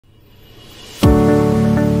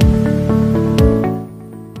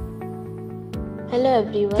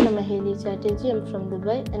everyone, I'm Maheli Chatterjee. I'm from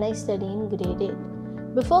Dubai and I study in grade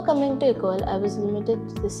 8. Before coming to Ecole, I was limited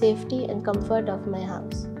to the safety and comfort of my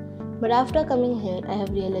house. But after coming here, I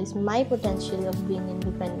have realized my potential of being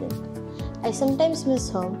independent. I sometimes miss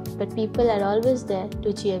home, but people are always there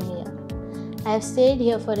to cheer me up. I have stayed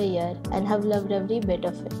here for a year and have loved every bit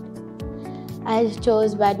of it. I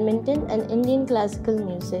chose badminton and Indian classical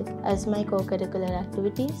music as my co-curricular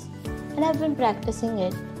activities, and I've been practicing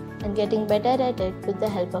it and getting better at it with the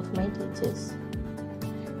help of my teachers.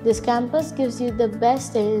 This campus gives you the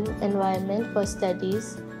best environment for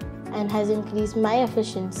studies and has increased my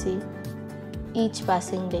efficiency each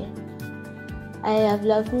passing day. I have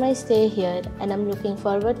loved my stay here and I'm looking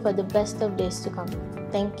forward for the best of days to come.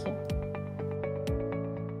 Thank you.